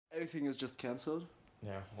everything is just cancelled.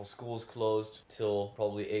 Yeah, well, school's closed till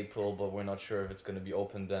probably April, but we're not sure if it's gonna be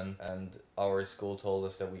open then. And our school told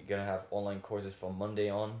us that we're gonna have online courses from Monday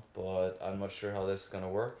on, but I'm not sure how this is gonna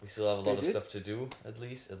work. We still have a lot of stuff to do, at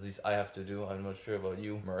least. At least I have to do. I'm not sure about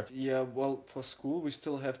you, Mert. Yeah, well, for school we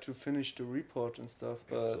still have to finish the report and stuff.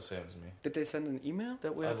 But It's the same as me. did they send an email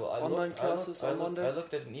that we have I online classes on Monday? I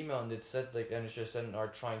looked at an email and it said like NHSN are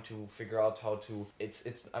trying to figure out how to.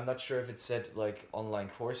 It's. I'm not sure if it said like online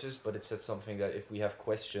courses, but it said something that if we have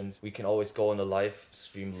questions, we can always go on the live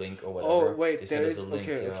stream link or whatever. Oh wait, They there send is us a link,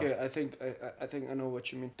 okay, yeah. okay. I think I know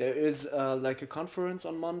what you mean. There is like a conference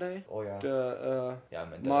on Monday. Oh yeah. The Yeah, I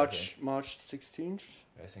meant that. March 16th.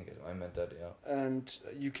 I meant that, yeah. And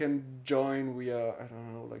you can join via, I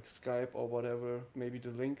don't know, like Skype or whatever, maybe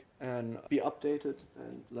the link, and be updated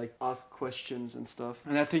and like ask questions and stuff.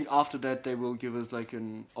 And I think after that they will give us like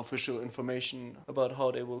an official information about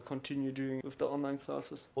how they will continue doing with the online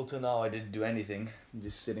classes. Well, till now I didn't do anything. I'm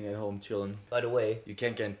just sitting at home chilling. By the way, you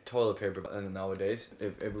can't get toilet paper nowadays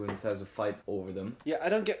if everyone has a fight over them. Yeah, I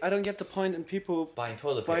don't get the point in people Buying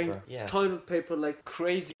toilet buying paper. Yeah. toilet paper like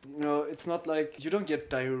crazy. You know, it's not like you don't get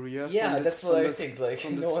diarrhea. Yeah, from that's this, what from I this- think. Like,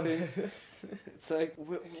 from no this one. thing. It's like,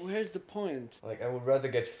 where's the point? Like, I would rather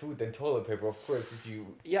get food than toilet paper, of course, if you.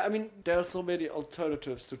 Yeah, I mean, there are so many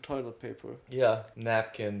alternatives to toilet paper. Yeah,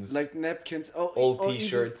 napkins. Like napkins, Old or even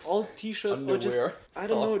t-shirts, old t-shirts, or just underwear. I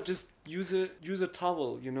don't know, socks. just use a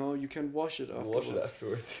towel. You know, you can wash it afterwards. Wash it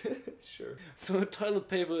afterwards. Sure. So toilet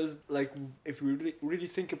paper is like, if we really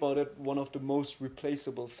think about it, one of the most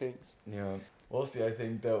replaceable things. Yeah. Mostly, I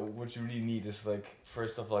think that what you really need is like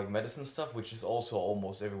first off like medicine stuff, which is also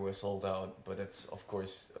almost everywhere sold out. But it's of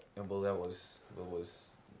course, well, that was.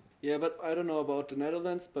 Yeah, but I don't know about the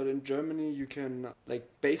Netherlands, but in Germany you can like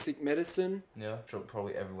basic medicine Yeah, sure,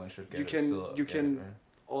 probably everyone should get You it. can- So, you get can it, right?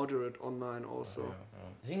 order it online also. Yeah.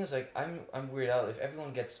 The thing is, like, I'm weirded out if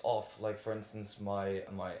everyone gets off. Like, for instance, my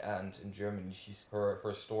aunt in Germany, she's her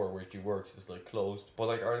store where she works is like closed. But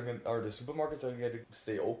like, are the supermarkets are going to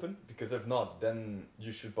stay open? Because if not, then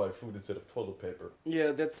you should buy food instead of toilet paper.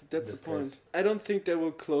 Yeah, that's the This point. case. I don't think they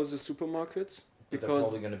will close the supermarkets But they're because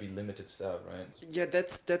probably going to be limited staff, right? yeah,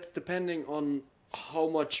 that's depending on how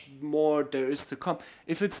much more there is to come.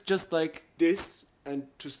 If it's just like this and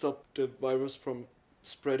to stop the virus from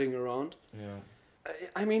spreading around, Yeah.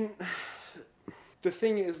 I mean, the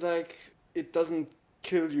thing is like it doesn't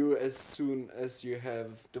kill you as soon as you have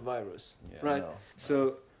the virus, Yeah. right? No.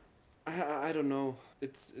 So I don't know.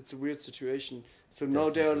 It's a weird situation. So now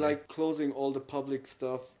they're Definitely. like closing all the public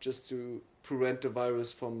stuff just to prevent the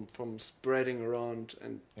virus from spreading around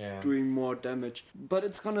and Yeah. doing more damage. But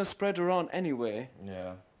it's gonna spread around anyway.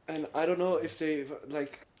 Yeah. And I don't know if they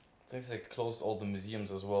like I think they closed all the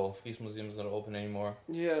museums as well. Fries Museum is not open anymore.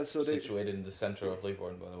 yeah. So they Situated in the center of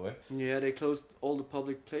Leeuwarden, by the way. yeah they closed all the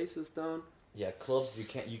public places down. Yeah, clubs.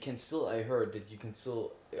 You can still. I heard that you can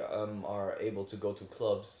still are able to go to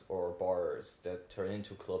clubs or bars that turn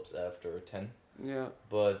into clubs after 10. Yeah.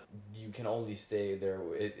 But you can only stay there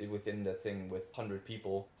within the thing with 100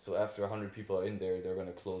 people. So after 100 people are in there, they're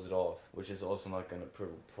gonna close it off, which is also not gonna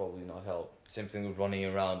probably not help. Same thing with running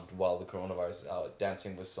around while the coronavirus is out,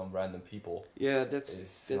 dancing with some random people. Yeah, that's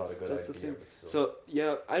Is not a good that's the idea. thing. but still. So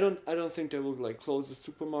yeah, I don't think they will like close the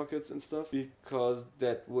supermarkets and stuff because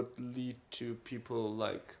that would lead to people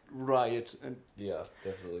like riot and yeah,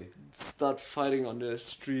 definitely. start fighting on the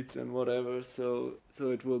streets and whatever. So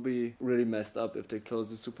it will be really messed up if they close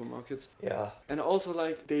the supermarkets. Yeah. And also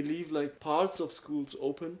like they leave like parts of schools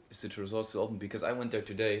open. Citrus was also open because I went there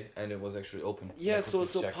today and it was actually open. Yeah, I so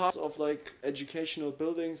quickly checked. parts of like educational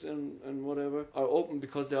buildings and whatever are open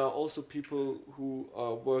because there are also people who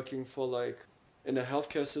are working for like in the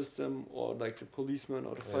healthcare system or like the policemen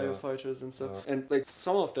or the Yeah. firefighters and stuff. Yeah. And like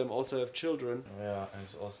some of them also have children. Yeah, and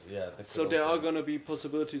it's also that So could there also are gonna be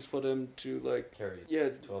possibilities for them to like carry it yeah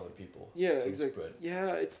to other people. yeah Seed exactly spread.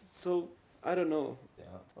 yeah it's so I don't know.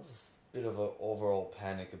 Yeah, there's a bit of an overall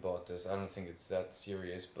panic about this. I don't think it's that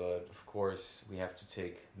serious, but of course we have to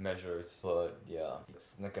take measures. But yeah,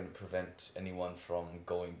 it's not gonna prevent anyone from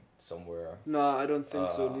going somewhere. No, I don't think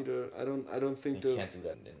so Uh, neither. I don't think You the can't do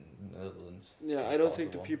that in the Netherlands. It's yeah I don't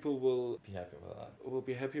think the impossible. people will Be happy with that.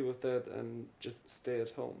 be happy with that and just stay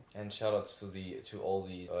at home. And shoutouts to all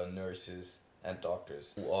the nurses and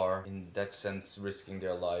doctors who are in that sense risking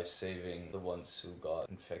their lives saving the ones who got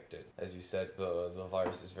infected. As you said, the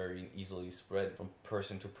virus is very easily spread from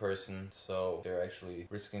person to person, so they're actually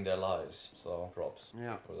risking their lives. So props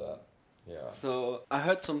Yeah. for that. Yeah. So I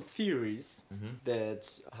heard some theories Mm-hmm.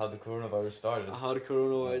 that How the coronavirus started. how the Oh my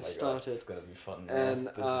coronavirus God, started. it's gonna be fun. Man. And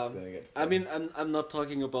This is gonna get I fun. mean, I'm not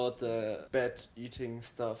talking about the bed eating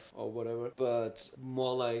stuff or whatever, but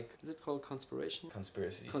more like, is it called conspiration?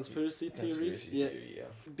 Conspiracy Theories. Conspiracy Yeah, theory, yeah.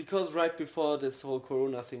 because right before this whole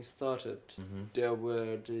Corona thing started, Mm-hmm. there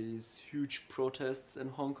were these huge protests in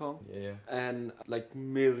Hong Kong. Yeah. And like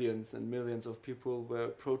millions and millions of people were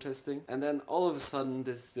protesting, and then all of a sudden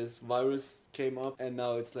this virus came up, and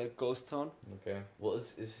now it's like ghost town. Okay. Well,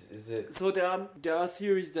 is it? So there are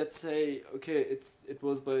theories that say, okay, it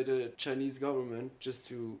was by the Chinese government just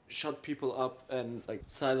to shut people up and like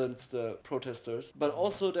silence the protesters. But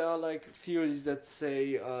also there are like theories that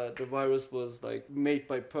say the virus was like made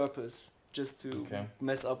by purpose, just to Okay.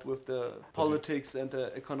 mess up with the politics and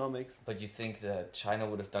the economics. But you think that China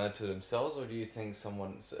would have done it to themselves, or do you think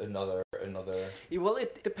someone's another? Yeah, well,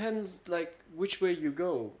 it depends like which way you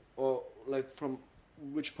go, or like from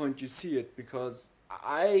which point you see it, because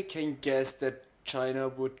I can guess that China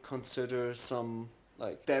would consider some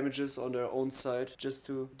like damages on their own side just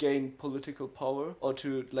to gain political power, or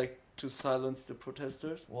to silence the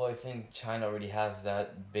protesters. Well, I think China already has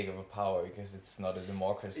that big of a power because it's not a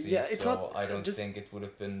democracy. Yeah, it's so not- I don't just- think it would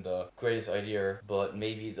have been the greatest idea. But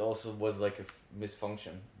maybe it also was like a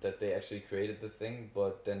misfunction that they actually created the thing,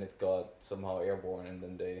 but then it got somehow airborne, and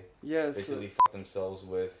then they Yeah, so, basically f***ed themselves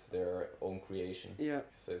with their own creation. yeah, If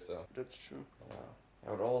you say so. that's true.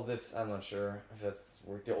 Out of all this, I'm not sure if that's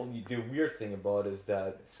worked. The weird thing about it is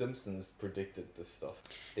that Simpsons predicted this stuff.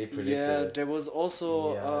 They predicted. Yeah, there was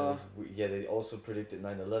also They also predicted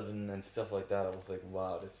 9/11 and stuff like that. I was like,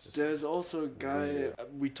 wow, that's just. there's also a guy, Weird.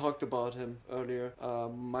 we talked about him earlier,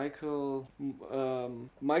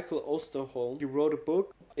 Michael Osterholm. He wrote a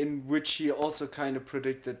book in which he also kind of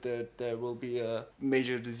predicted that there will be a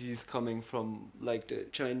major disease coming from like the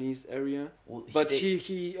Chinese area. Well, But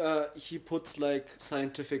he puts like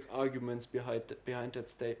scientific arguments behind that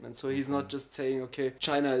statement. So he's not just saying, okay,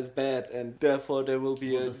 China is bad and therefore there will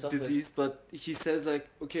be Well, a the stuff disease, but he says like,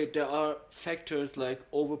 okay, there are factors like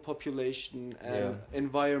overpopulation and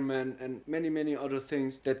environment and many other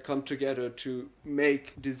things that come together to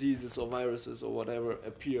make diseases or viruses or whatever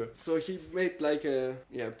appear. So he made like a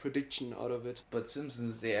prediction out of it. But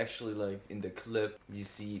Simpsons, they actually like in the clip, you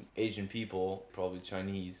see Asian people, probably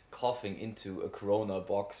Chinese, coughing into a Corona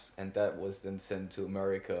box, and that was then sent to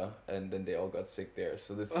America, and then they all got sick there.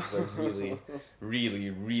 So this is like really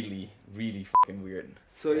fucking weird.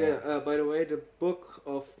 So by the way, the book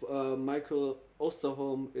of Michael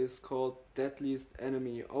Osterholm is called Deadliest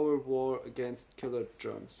Enemy: Our War Against Killer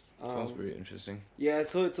Germs. Sounds pretty interesting. Yeah,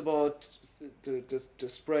 so it's about the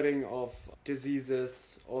spreading of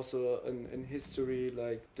diseases, also in history,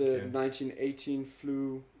 like the Okay. 1918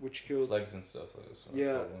 flu, which killed Plagues and stuff like this.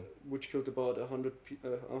 Yeah. which killed about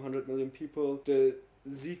 100 million people. The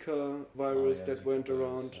Zika virus that Zika went virus,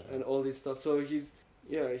 around yeah. and all this stuff. So he's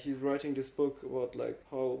writing this book about like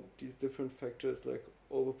how these different factors like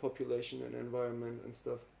overpopulation and environment and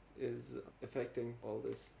stuff is affecting all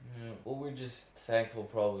this. Yeah. Well, we're just thankful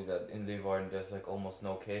probably that in Leeuwarden there's like almost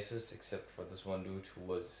no cases except for this one dude who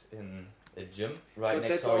was in a gym right But next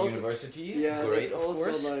that's to our also- university. Yeah, Great, that's of also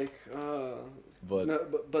course. like But no,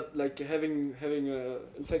 but like having a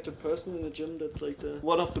infected person in the gym, that's like the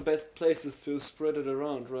one of the best places to spread it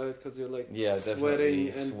around, right? Because you're like yeah, sweating definitely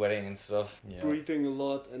and sweating and stuff. Yeah. breathing a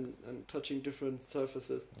lot and touching different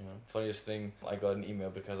surfaces. Yeah. Funniest thing, I got an email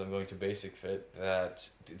because I'm going to Basic Fit that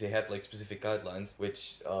they had like specific guidelines which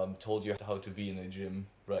told you how to be in a gym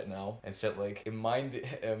right now, and said like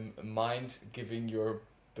mind giving your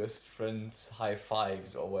best friends high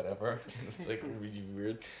fives or whatever. It's like really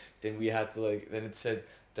weird. Then it said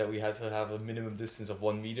that we had to have a minimum distance of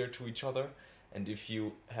 1 meter to each other, and if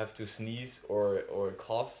you have to sneeze or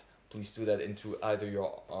cough, please do that into either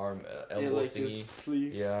your arm, elbow like your thingy.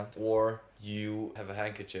 sleeve. Yeah, or you have a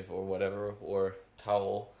handkerchief or whatever, or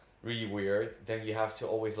towel. Really weird. Then you have to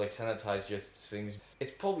always like sanitize your things.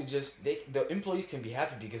 It's probably just the employees can be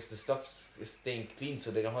happy because the stuff is staying clean,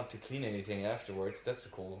 so they don't have to clean anything afterwards. That's a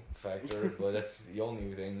cool factor, but that's the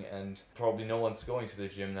only thing. And probably no one's going to the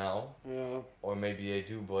gym now, Yeah, or maybe they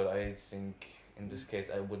do, but I think in this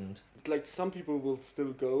case I wouldn't. like some people will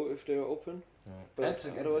still go if they're open, Yeah. but And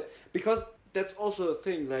it's- otherwise, because that's also a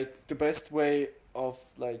thing. Like the best way of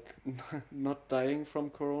like not dying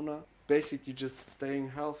from corona, basically just staying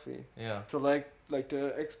healthy. yeah. So like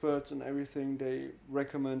the experts and everything, they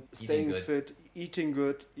recommend staying good. fit, eating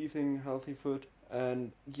good, eating healthy food,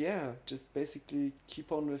 and just basically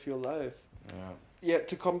keep on with your life. Yeah. yeah,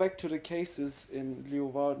 to come back to the cases in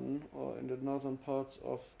Leeuwarden or in the northern parts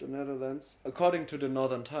of the Netherlands, according to the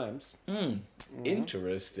Northern Times.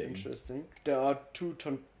 Interesting. Interesting. There are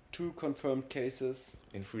two confirmed cases.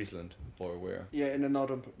 In Friesland or where? Yeah, in the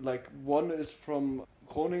northern, like one is from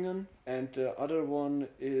Groningen, and the other one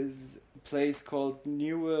is a place called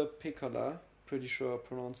Nieuwe Pekela. Pretty sure I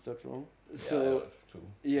pronounced that wrong. Yeah, I have to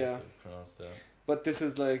yeah. to pronounce that. But this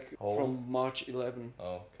is like How from old? March 11,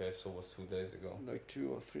 Oh, okay, so it was 2 days ago. like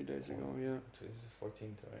 2 or 3 days ago. Yeah. Today's the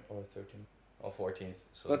 14th, right? Or 13th? Oh, 14th.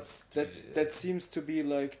 So But it's that seems to be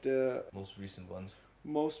like the most recent ones.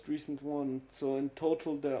 most recent one. So in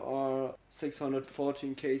total there are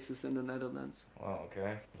 614 cases in the Netherlands. Wow,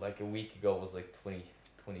 okay. Like a week ago was like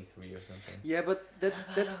 23 or something. Yeah, but that's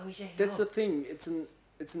the thing.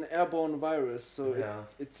 It's an airborne virus, so yeah.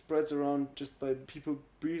 it spreads around just by people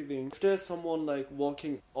breathing. If there's someone like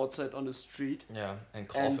walking outside on the street Yeah, and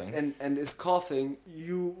coughing. and is coughing,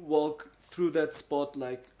 you walk through that spot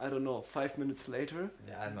like, I don't know, 5 minutes later.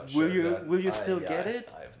 Yeah, I'm not Will sure. you- that- will you still get I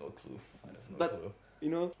it? have no clue. I have no But- clue. You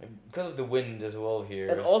know? Because of the wind as well here.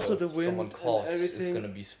 And also so the if wind someone and coughs, everything. it's gonna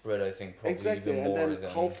be spread. I think probably Exactly, even and more then than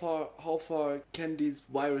how far can these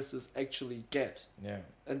viruses actually get? yeah.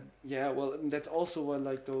 And yeah, well, and that's also why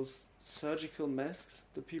like those surgical masks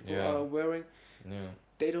the people Yeah. are wearing, Yeah.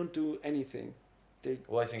 they don't do anything. They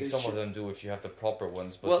Well, I think They some should- of them do if you have the proper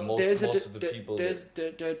ones, but well, most there's most of the people.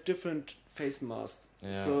 there are different face masks.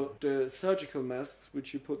 Yeah. So the surgical masks,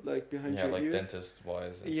 which you put like behind yeah, your like ear, dentist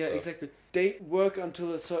wise. yeah, exactly. They work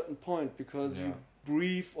until a certain point because Yeah. you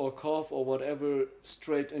breathe or cough or whatever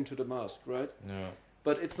straight into the mask, right? Yeah.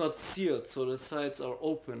 But it's not sealed, so the sides are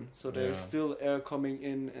open, so there's Yeah. still air coming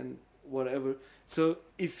in and whatever. So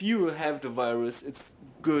if you have the virus, it's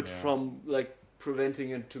good Yeah. from like preventing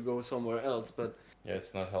it to go somewhere else, but Yeah,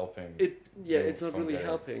 it's not helping. yeah, You it's not from really there.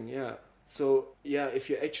 helping. Yeah. So yeah, if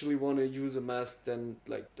you actually want to use a mask, then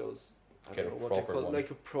like those, I Get don't a know what they proper call it, one. like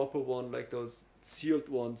a proper one, like those sealed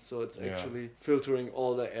ones, so it's Yeah. actually filtering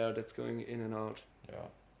all the air that's going in and out. Yeah.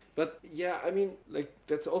 But yeah, I mean, like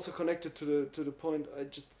that's also connected to the point I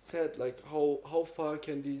just said. Like how far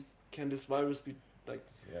can this virus be like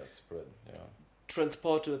Yeah, spread. Yeah.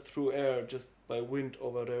 transported through air just by wind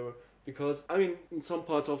or whatever? Because I mean, in some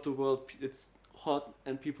parts of the world it's hot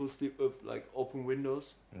and people sleep with like open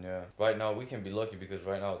windows. Yeah. Right now we can be lucky because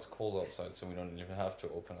right now it's cold outside, so we don't even have to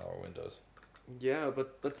open our windows. Yeah,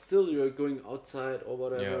 but still you're going outside or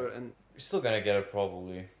whatever, Yeah. and We're still gonna get it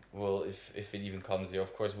probably. Well, if it even comes here,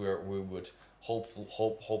 of course we would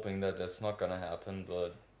hoping that that's not gonna happen,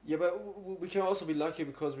 but yeah, but we can also be lucky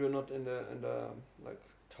because we're not in the like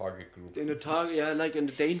target group. in the target, yeah, like in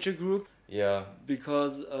the danger group, Yeah,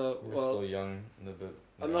 because we're well, still young, a little bit.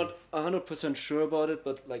 I'm yeah. not 100% sure about it,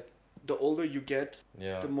 but like the older you get,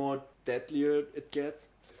 Yeah. the more deadlier it gets.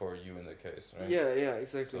 For you in the case, right? Yeah,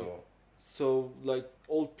 exactly. So So like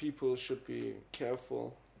old people should be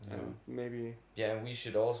careful yeah. and maybe Yeah, and we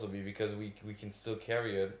should also be because we can still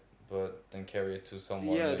carry it, but then carry it to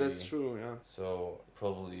someone. yeah, maybe. that's true. Yeah. So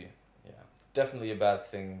probably, yeah, it's definitely a bad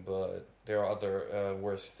thing, but there are other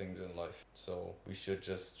worse things in life. So we should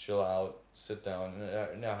just chill out, sit down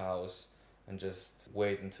in our house, and just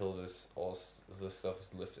wait until this stuff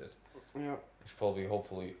is lifted, Yeah. which probably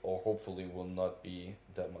hopefully will not be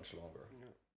that much longer. Yeah.